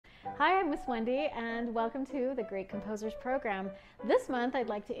Hi, I'm Miss Wendy, and welcome to the Great Composers Program. This month, I'd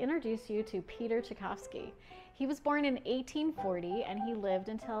like to introduce you to Pyotr Tchaikovsky. He was born in 1840 and he lived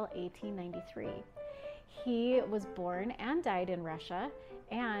until 1893. He was born and died in Russia,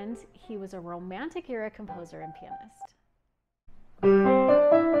 and he was a Romantic era composer and pianist.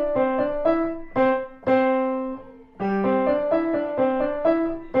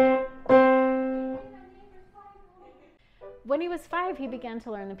 When he was 5, he began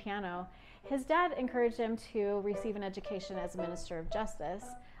to learn the piano. His dad encouraged him to receive an education as a minister of justice,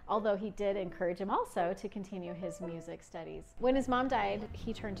 although he did encourage him also to continue his music studies. When his mom died,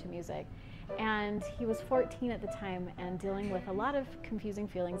 he turned to music, and he was 14 at the time and dealing with a lot of confusing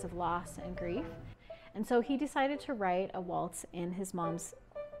feelings of loss and grief. And so he decided to write a waltz in his mom's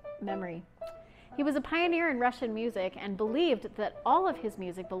memory. He was a pioneer in Russian music and believed that all of his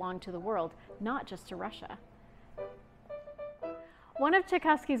music belonged to the world, not just to Russia. One of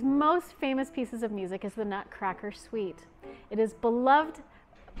Tchaikovsky's most famous pieces of music is the Nutcracker Suite. It is beloved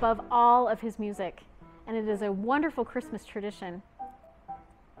above all of his music, and it is a wonderful Christmas tradition.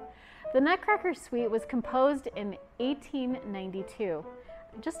 The Nutcracker Suite was composed in 1892,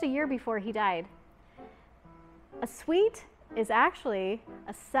 just a year before he died. A suite is actually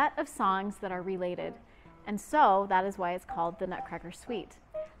a set of songs that are related, and so that is why it's called the Nutcracker Suite.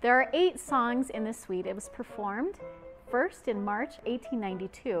 There are 8 songs in this suite. It was performed first in March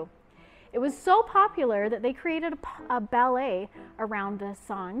 1892. It was so popular that they created a ballet around the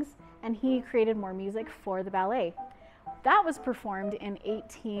songs, and he created more music for the ballet. That was performed in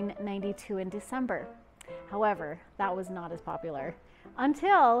 1892 in December. However, that was not as popular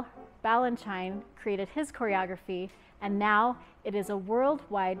until Balanchine created his choreography, and now it is a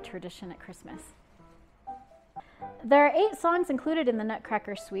worldwide tradition at Christmas. There are 8 songs included in the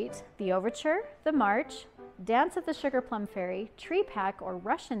Nutcracker Suite: the Overture, the March, Dance of the Sugar Plum Fairy, Tree Pack or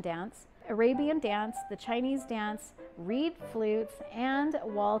Russian Dance, Arabian Dance, the Chinese Dance, Reed Flutes, and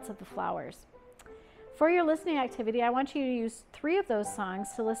Waltz of the Flowers. For your listening activity, I want you to use 3 of those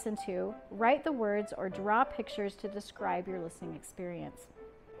songs to listen to, write the words, or draw pictures to describe your listening experience.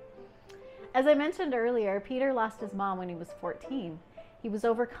 As I mentioned earlier, Peter lost his mom when he was 14. He was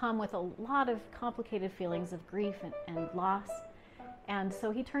overcome with a lot of complicated feelings of grief and loss, and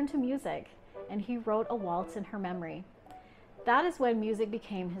so he turned to music, and he wrote a waltz in her memory. That is when music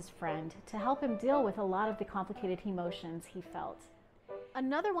became his friend, to help him deal with a lot of the complicated emotions he felt.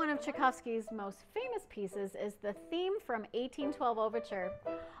 Another one of Tchaikovsky's most famous pieces is the theme from 1812 Overture.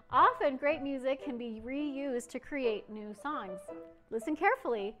 Often great music can be reused to create new songs. Listen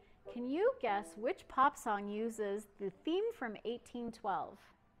carefully. Can you guess which pop song uses the theme from 1812?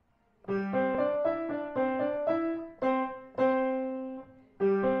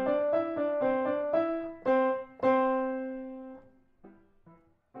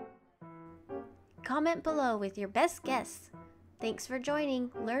 Comment below with your best guess. Thanks for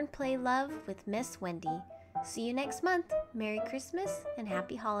joining Learn, Play, Love with Miss Wendy. See you next month. Merry Christmas and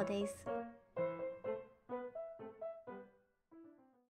Happy Holidays.